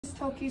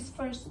Toki's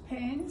first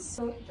pants.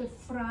 So the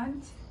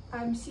front,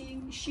 I'm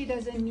seeing she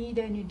doesn't need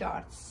any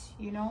darts,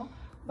 you know.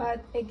 But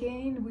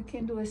again, we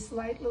can do a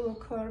slight little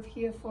curve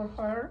here for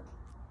her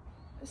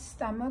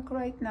stomach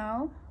right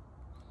now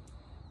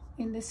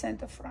in the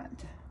center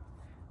front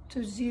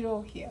to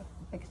 0 here,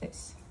 like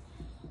this.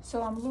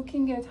 So I'm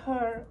looking at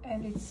her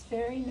and it's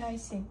very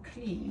nice and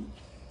clean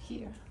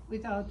here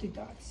without the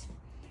darts.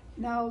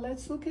 Now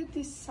let's look at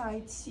this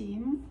side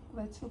seam.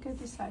 Let's look at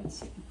the side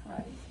seam,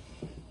 right?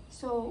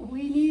 So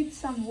we need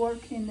some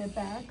work in the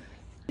back.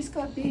 She's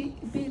got big,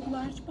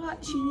 large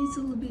butt. She needs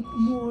a little bit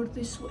more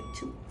this way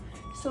too.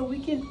 So we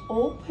can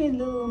open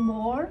a little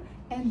more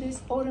and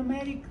this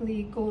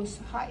automatically goes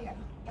higher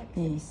like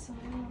this.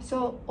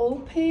 So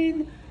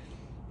open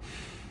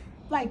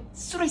like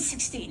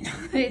 3/16.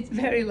 It's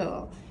very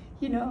low,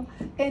 you know,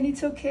 and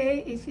it's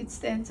okay if it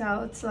stands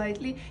out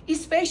slightly,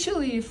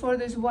 especially for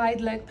this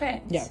wide leg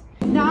pants. Yeah.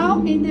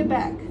 Now in the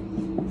back,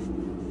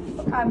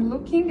 I'm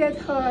looking at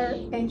her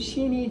and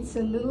she needs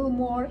a little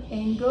more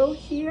angle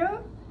here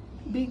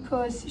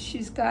because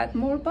she's got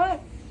more butt.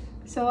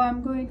 So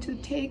I'm going to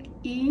take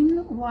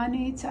in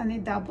 1/8 on a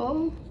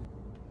double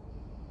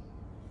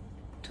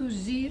to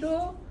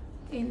 0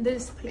 in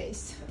this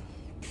place.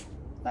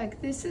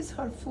 Like this is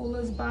her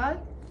fullest butt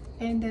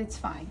and that's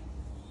fine,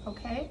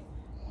 okay?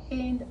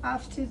 And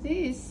after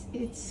this,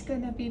 it's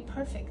gonna be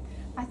perfect.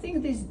 I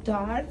think these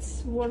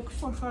darts work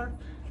for her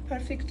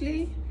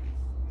perfectly,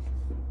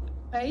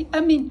 right?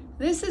 I mean,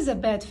 this is a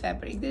bad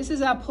fabric. This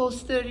is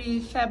upholstery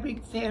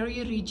fabric, very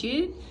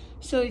rigid.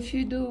 So if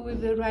you do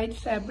with the right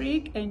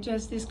fabric and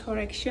just this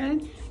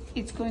correction,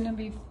 it's going to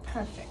be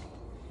perfect.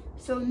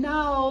 So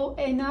now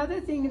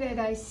another thing that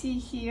I see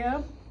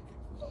here,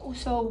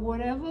 so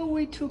whatever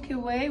we took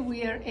away,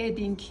 we are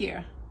adding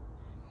here.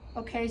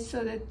 Okay,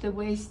 so that the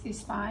waist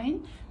is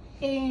fine.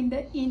 And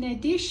in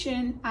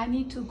addition, I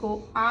need to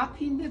go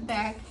up in the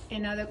back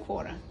another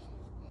 1/4.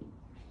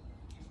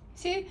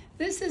 See,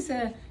 this is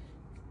a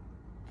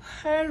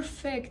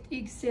perfect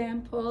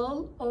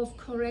example of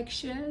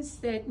corrections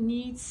that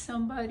needs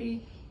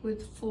somebody with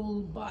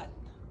full butt,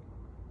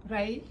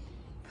 right?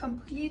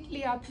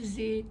 Completely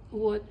opposite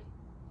what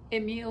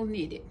Emil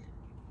needed.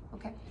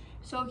 Okay,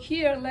 so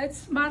here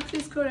let's mark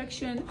this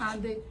correction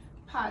on the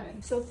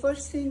pattern. So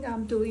first thing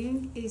I'm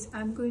doing is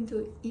I'm going to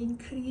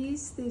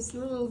increase this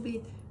little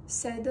bit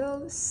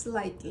saddle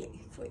slightly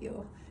for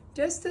you,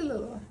 just a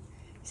little.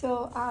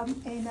 So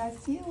and I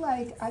feel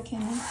like I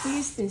can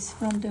increase this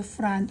from the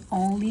front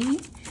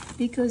only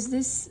because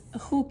this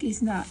hook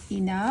is not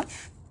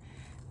enough,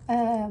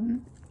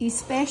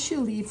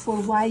 especially for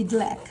wide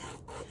leg.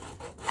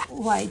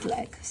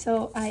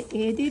 So I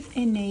added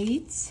an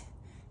 8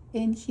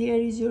 and here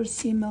is your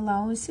seam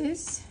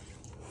allowances.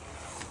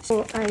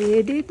 So I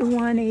added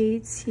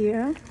 1/8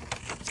 here,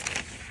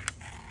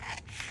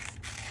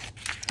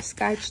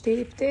 scotch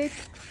taped it.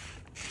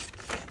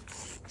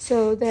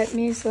 So that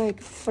means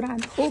like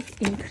front hook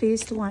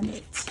increased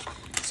 1/8.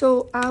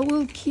 So I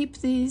will keep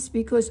this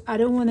because I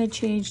don't want to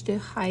change the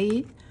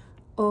height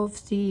of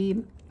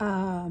the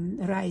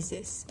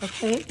rises,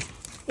 okay?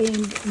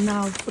 And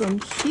now from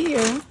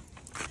here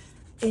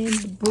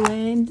and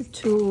blend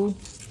to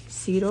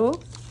 0.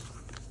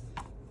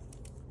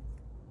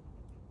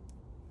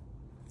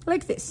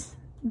 Like this.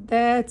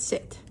 That's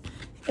it.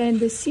 And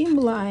the seam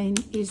line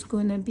is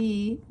gonna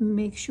be,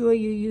 make sure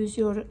you use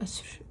your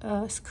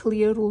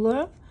clear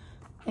ruler,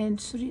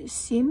 and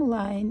seam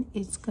line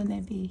is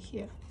gonna be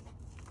here.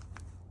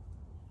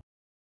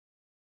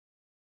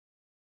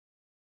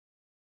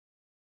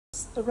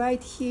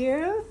 Right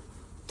here,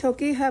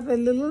 Toki have a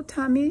little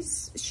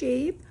tummy's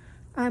shape.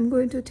 I'm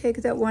going to take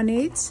that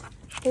 1/8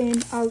 and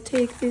I'll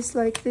take this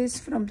like this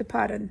from the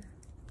pattern.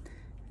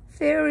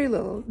 Very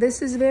little.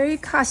 This is very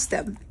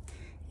custom.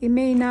 It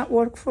may not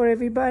work for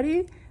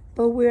everybody,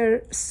 but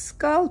we're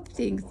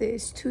sculpting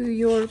this to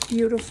your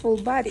beautiful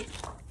body.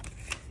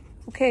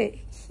 Okay,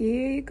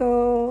 here you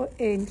go,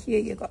 and here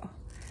you go.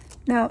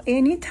 Now,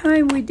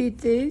 anytime we did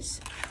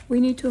this, we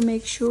need to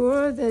make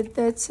sure that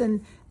that's a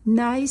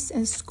nice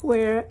and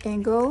square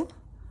angle.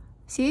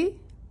 See,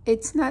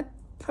 it's not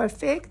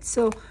perfect,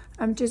 so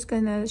I'm just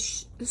gonna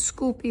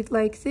scoop it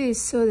like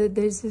this so that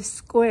there's a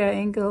square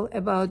angle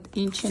about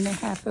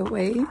 1.5 inches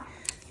away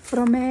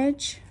from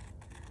edge.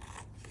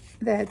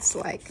 That's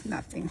like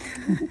nothing.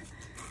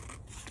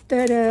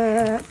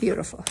 Ta-da!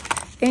 Beautiful.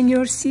 And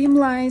your seam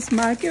lines,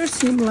 mark your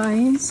seam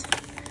lines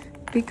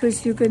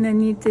because you're gonna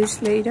need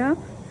this later.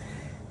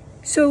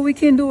 So we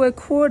can do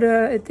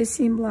 1/4 at the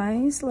seam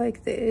lines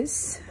like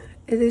this.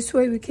 This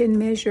way we can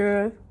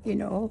measure, you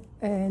know,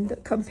 and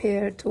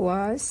compare to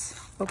us,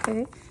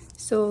 okay?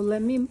 So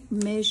let me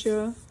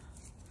measure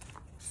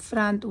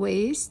front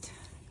waist.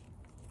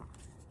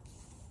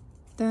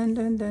 Dun,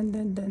 dun, dun,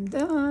 dun, dun,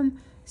 dun.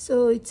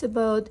 So it's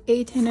about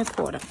 8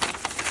 1/4.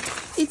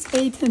 It's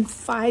 8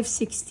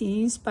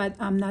 5/16, but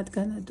I'm not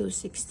gonna do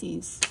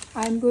 16s.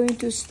 I'm going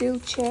to still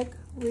check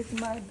with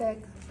my back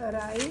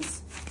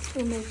rise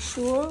to make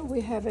sure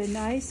we have a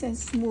nice and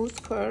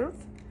smooth curve.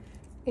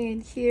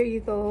 And here you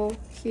go.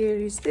 Here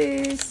is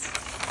this.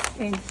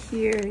 and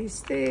here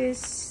is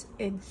this,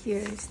 and here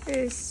is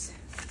this.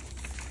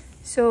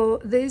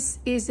 So this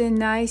is a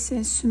nice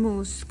and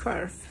smooth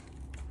curve.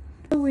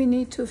 We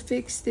need to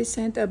fix the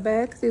center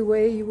back the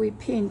way we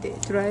pinned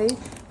it, right?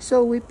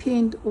 So we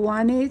pinned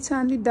 1/8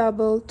 on the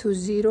double to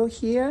 0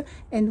 here,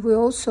 and we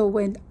also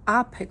went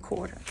up a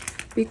quarter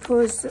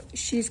because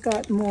she's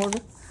got more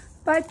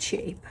butt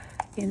shape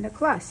in the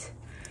class.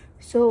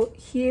 So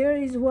here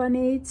is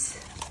 1/8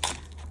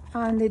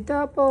 on the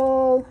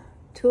double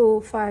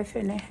to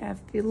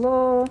 5.5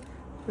 below,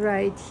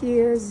 right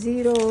here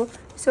 0.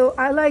 So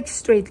I like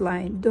straight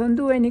line. Don't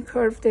do any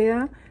curve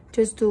there,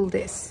 just do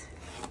this.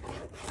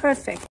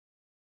 Perfect.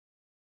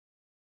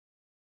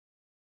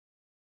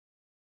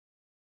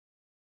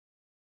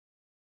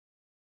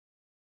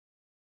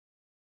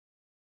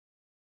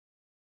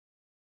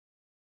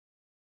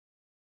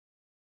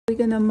 We're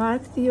gonna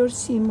mark your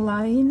seam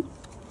line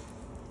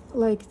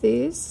like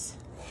this.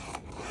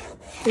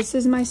 This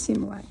is my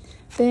seam line.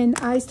 Then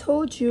I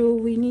told you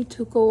we need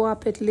to go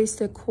up at least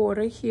a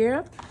quarter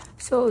here.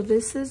 So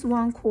this is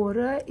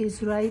 1/4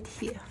 is right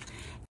here.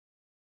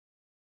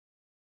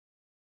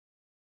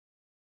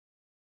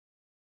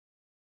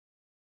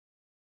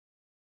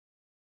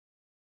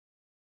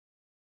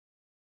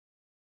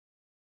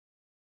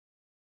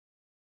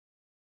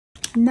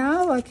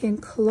 Now I can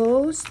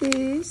close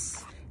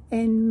this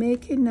and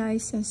make a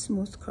nice and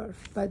smooth curve.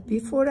 But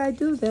before I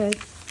do that,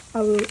 I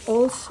will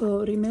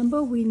also,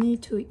 remember we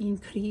need to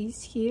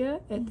increase here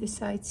at the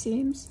side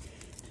seams.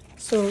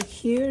 So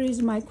here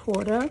is my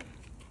quarter,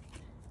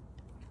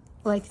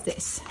 like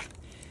this.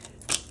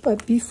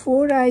 But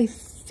before I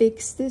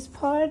fix this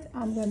part,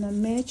 I'm gonna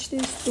match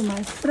this to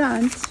my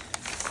front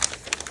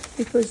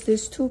because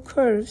these two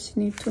curves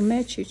need to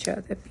match each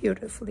other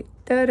beautifully.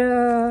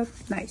 Ta-da!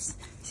 Nice.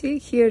 See,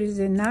 here is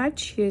a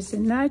notch, here's a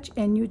notch,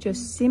 and you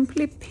just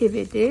simply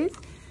pivot it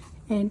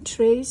and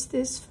trace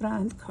this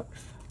front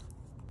curve.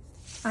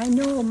 I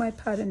know my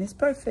pattern is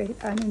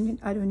perfect. I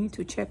don't need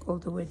to check all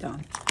the way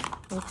down.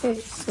 Okay,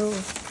 so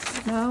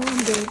now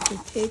I'm going to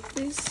take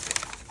this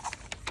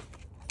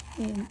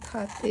and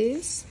cut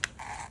this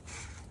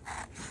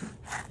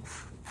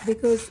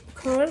because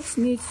curves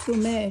need to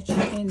match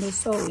in the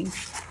sewing.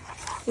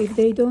 If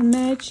they don't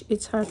match,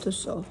 it's hard to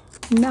sew.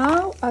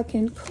 Now I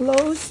can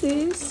close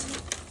this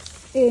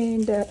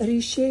and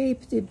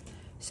reshape the.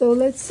 So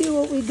let's see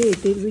what we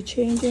did. Did we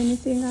change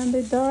anything on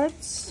the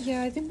darts?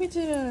 Yeah, I think we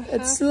did a half.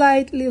 It's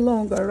slightly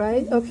longer,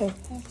 right? Okay,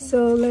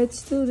 so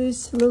let's do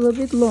this a little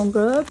bit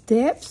longer.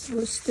 Depth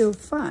was still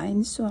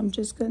fine, so I'm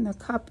just gonna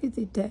copy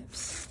the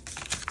depth.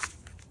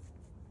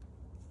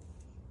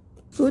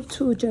 Good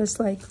to just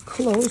like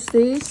close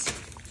this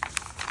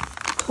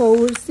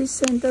towards the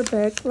center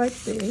back like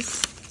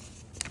this.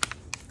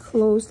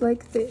 Close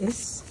like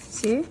this,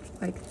 see,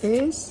 like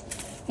this.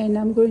 And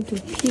I'm going to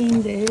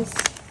pin this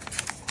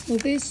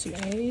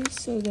way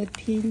so that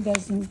pin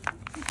doesn't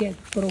get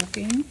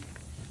broken.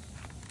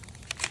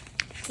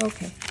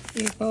 Okay,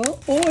 here you go.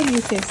 Or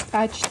you can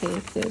scotch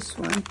tape this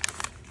one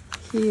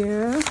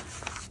here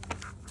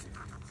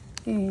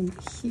and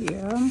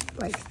here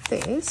like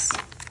this.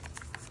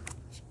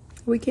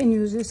 We can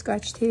use a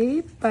scotch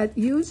tape, but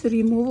use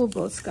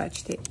removable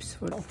scotch tapes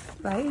for all,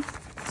 right?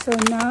 So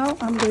now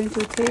I'm going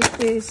to take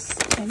this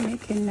and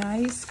make a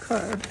nice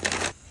curve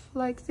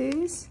like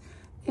this,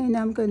 and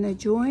I'm gonna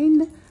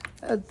join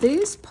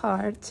this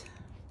part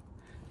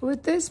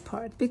with this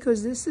part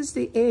because this is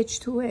the edge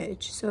to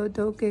edge, so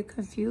don't get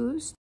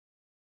confused.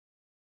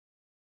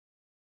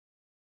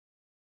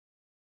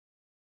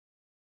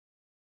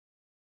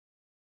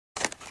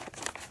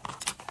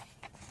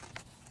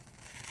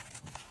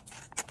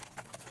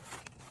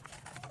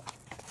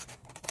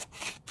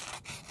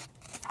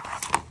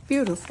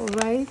 Beautiful,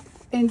 right?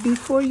 And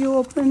before you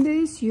open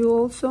this, you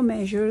also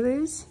measure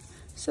this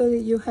so that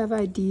you have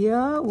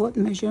idea what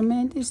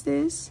measurement is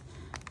this.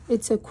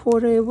 It's a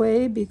quarter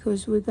away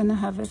because we're gonna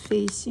have a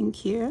facing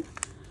here.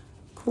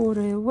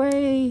 Quarter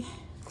away,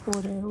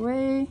 quarter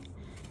away.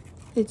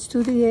 It's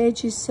to the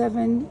edge is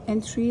 7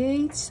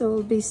 3/8, so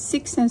it'll be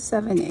 6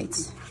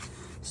 7/8.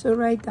 So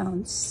write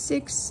down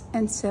 6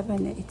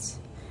 7/8.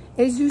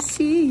 As you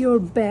see, your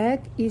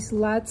back is a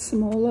lot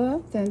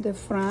smaller than the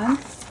front,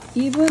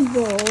 even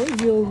though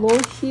your low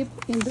hip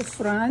in the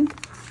front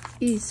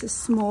is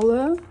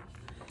smaller.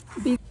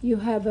 You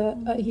have a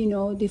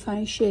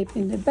defined shape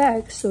in the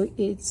back, so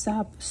it's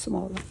up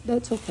smaller.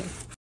 That's okay.